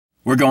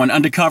We're going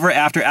undercover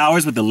after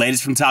hours with the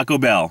latest from Taco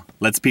Bell.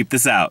 Let's peep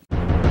this out.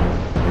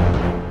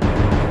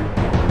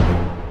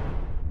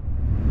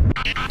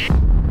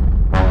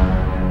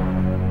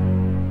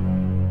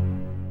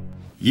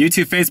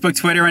 YouTube, Facebook,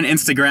 Twitter, and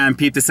Instagram.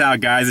 Peep this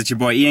out, guys. It's your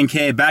boy Ian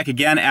K back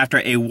again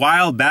after a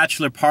wild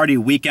bachelor party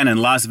weekend in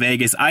Las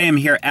Vegas. I am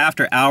here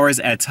after hours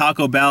at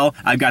Taco Bell.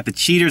 I've got the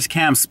Cheaters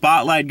Cam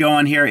spotlight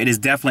going here. It is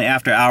definitely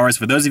after hours.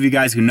 For those of you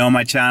guys who know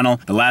my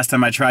channel, the last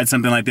time I tried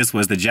something like this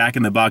was the Jack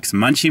in the Box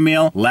Munchie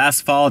meal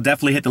last fall.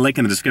 Definitely hit the link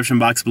in the description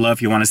box below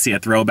if you want to see a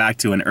throwback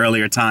to an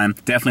earlier time.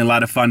 Definitely a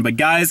lot of fun. But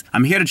guys,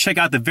 I'm here to check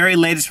out the very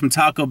latest from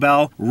Taco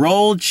Bell,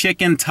 rolled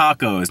chicken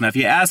tacos. Now, if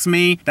you ask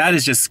me, that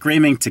is just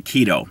screaming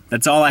taquito.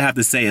 That's all I have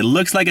to say. It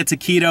looks like a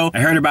taquito.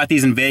 I heard about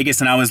these in Vegas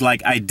and I was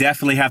like, I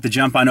definitely have to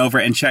jump on over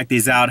and check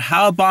these out.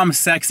 How bomb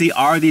sexy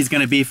are these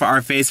going to be for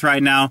our face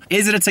right now?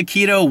 Is it a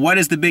taquito? What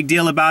is the big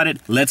deal about it?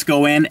 Let's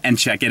go in and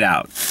check it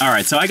out. All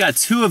right, so I got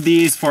two of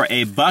these for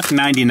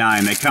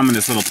 $1.99. They come in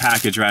this little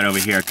package right over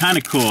here. Kind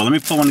of cool. Let me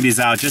pull one of these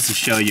out just to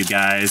show you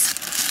guys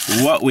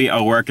what we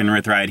are working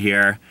with right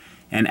here.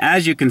 And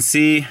as you can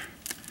see,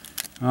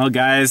 well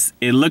guys,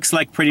 it looks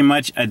like pretty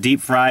much a deep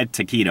fried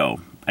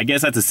taquito. I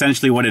guess that's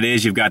essentially what it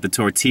is. You've got the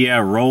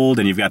tortilla rolled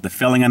and you've got the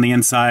filling on the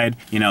inside.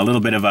 You know, a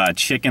little bit of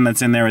chicken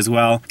that's in there as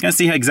well. Gonna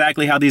see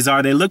exactly how these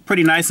are. They look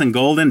pretty nice and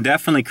golden,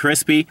 definitely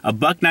crispy.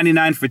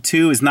 $1.99 for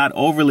two is not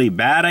overly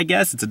bad, I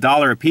guess. It's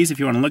 $1 a piece if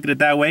you want to look at it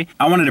that way.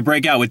 I wanted to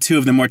break out with two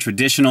of the more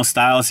traditional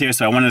styles here,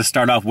 so I wanted to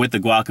start off with the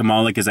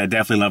guacamole because I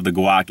definitely love the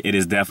guac. It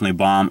is definitely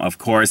bomb, of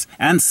course.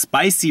 And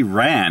spicy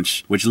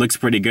ranch, which looks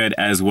pretty good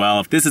as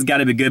well. This has got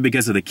to be good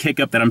because of the kick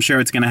up that I'm sure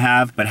it's gonna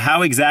have. But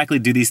how exactly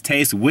do these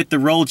taste with the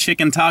rolled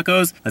chicken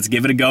tacos? Let's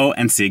give it a go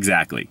and see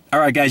exactly. All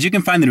right, guys, you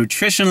can find the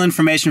nutritional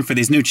information for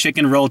these new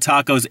chicken roll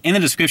tacos in the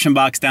description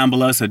box down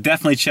below, so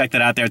definitely check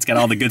that out there. It's got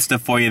all the good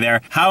stuff for you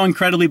there. How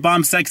incredibly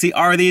bomb sexy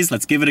are these?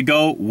 Let's give it a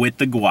go with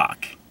the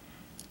guac.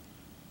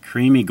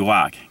 Creamy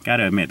guac.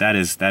 Gotta admit, that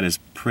is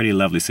pretty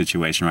lovely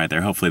situation right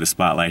there. Hopefully the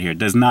spotlight here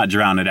does not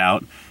drown it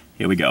out.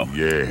 Here we go.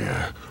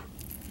 Yeah.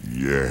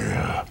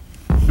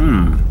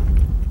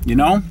 You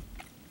know,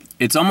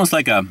 it's almost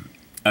like a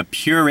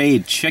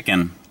pureed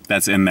chicken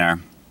that's in there.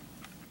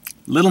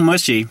 Little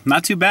mushy,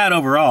 not too bad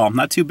overall,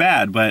 not too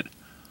bad, but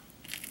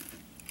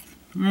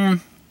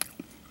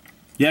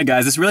yeah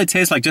guys, this really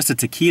tastes like just a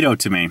taquito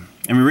to me.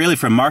 I mean, really,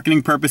 for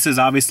marketing purposes,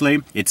 obviously,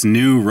 it's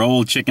new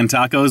rolled chicken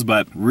tacos,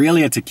 but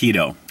really a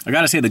taquito. I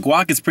gotta say, the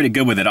guac is pretty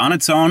good with it. On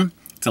its own,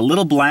 it's a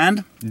little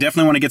bland.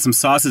 Definitely want to get some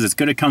sauces. It's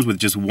good it comes with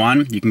just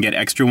one. You can get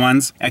extra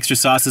ones. Extra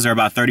sauces are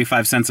about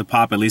 35 cents a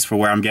pop, at least for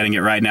where I'm getting it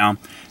right now.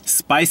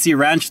 Spicy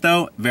ranch,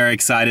 though, very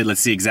excited.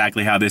 Let's see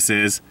exactly how this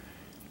is.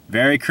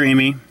 Very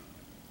creamy.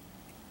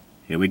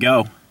 Here we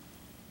go.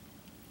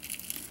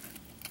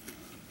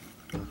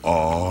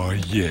 Oh,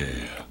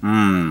 yeah.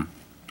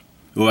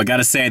 Ooh, I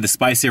gotta say, the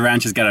spicy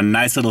ranch has got a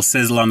nice little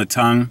sizzle on the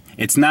tongue.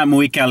 It's not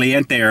muy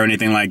caliente or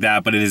anything like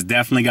that, but it has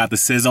definitely got the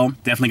sizzle,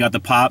 definitely got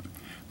the pop.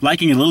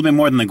 Liking it a little bit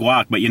more than the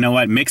guac, but you know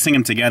what? Mixing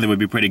them together would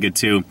be pretty good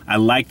too. I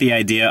like the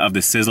idea of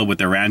the sizzle with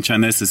the ranch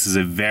on this. This is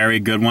a very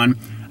good one.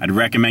 I'd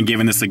recommend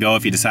giving this a go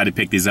if you decide to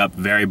pick these up.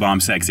 Very bomb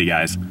sexy,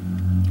 guys.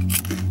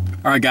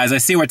 All right, guys, I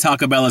see where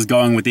Taco Bell is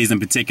going with these in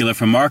particular.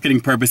 For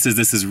marketing purposes,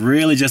 this is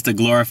really just a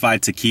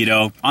glorified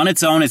taquito. On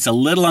its own, it's a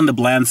little on the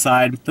bland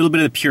side. A little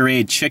bit of the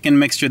pureed chicken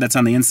mixture that's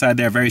on the inside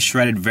there, very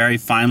shredded, very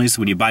finely,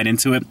 so when you bite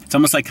into it, it's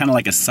almost like kind of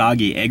like a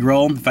soggy egg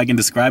roll, if I can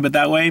describe it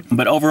that way.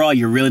 But overall,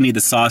 you really need the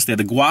sauce there.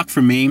 The guac,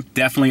 for me,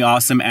 definitely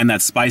awesome, and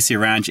that spicy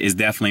ranch is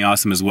definitely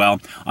awesome as well.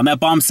 On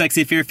that bomb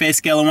sexy fear face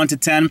scale of 1 to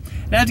 10,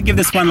 I'd have to give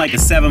this one like a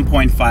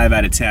 7.5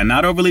 out of 10.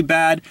 Not overly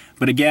bad,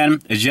 but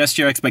again, adjust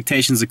your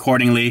expectations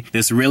accordingly.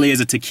 This really is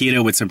a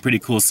taquito with some pretty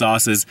cool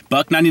sauces.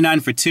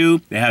 $1.99 for two.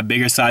 They have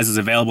bigger sizes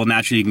available.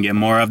 Naturally, you can get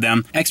more of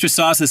them. Extra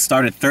sauces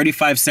start at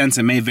 35 cents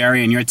and may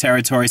vary in your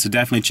territory, so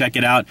definitely check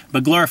it out.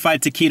 But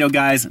glorified taquito,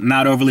 guys,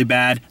 not overly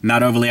bad,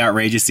 not overly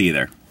outrageous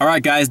either. All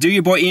right, guys, do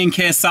your boy Ian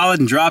K a solid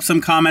and drop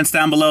some comments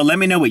down below. Let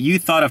me know what you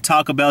thought of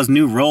Taco Bell's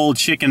new rolled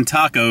chicken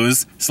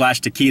tacos /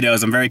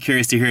 taquitos. I'm very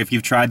curious to hear if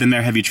you've tried them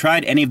there. Have you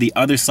tried any of the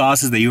other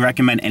sauces that you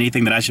recommend?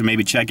 Anything that I should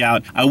maybe check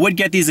out? I would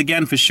get these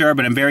again for sure,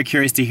 but I'm very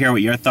curious to hear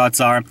what your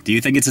thoughts are. Do you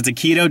think it's a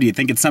taquito? Do you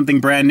think it's something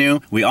brand new?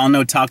 We all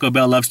know Taco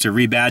Bell loves to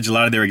rebadge a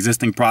lot of their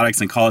existing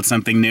products and call it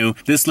something new.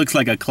 This looks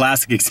like a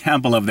classic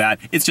example of that.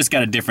 It's just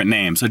got a different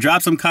name. So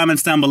drop some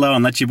comments down below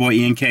and let your boy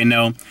Ian K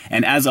know.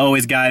 And as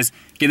always, guys,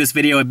 give this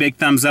video a big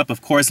thumbs up.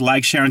 Of course,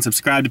 like, share, and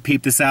subscribe to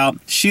Peep This Out.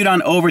 Shoot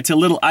on over to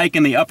little Ike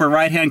in the upper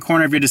right-hand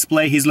corner of your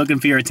display. He's looking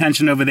for your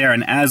attention over there.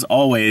 And as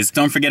always,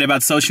 don't forget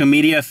about social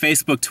media,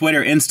 Facebook,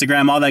 Twitter,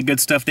 Instagram, all that good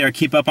stuff there.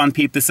 Keep up on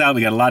Peep This Out.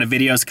 We got a lot of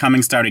videos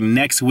coming starting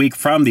next week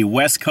from the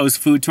West Coast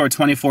Food Tour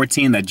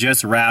 2014 that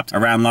just wrapped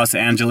around Los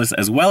Angeles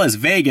as well as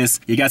Vegas.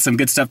 You got some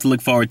good stuff to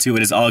look forward to.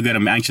 It is all good.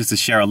 I'm anxious to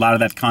share a lot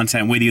of that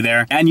content with you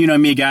there. And you know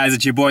me, guys.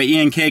 It's your boy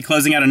Ian K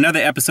closing out another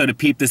episode of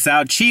Peep This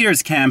Out.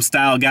 Cheaters Cam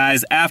style,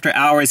 guys. After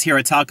hours here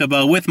at Taco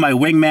Bell with my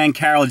wingman,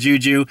 Carol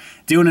Juju,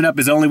 doing it up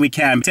as only we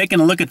can. Taking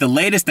a look at the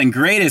latest and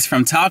greatest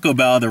from Taco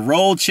Bell, the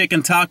rolled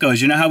chicken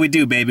tacos. You know how we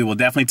do, baby. We'll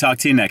definitely talk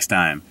to you next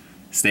time.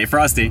 Stay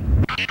frosty.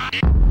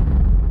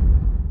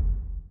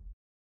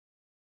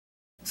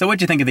 So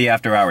what'd you think of the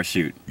after-hours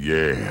shoot?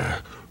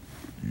 Yeah.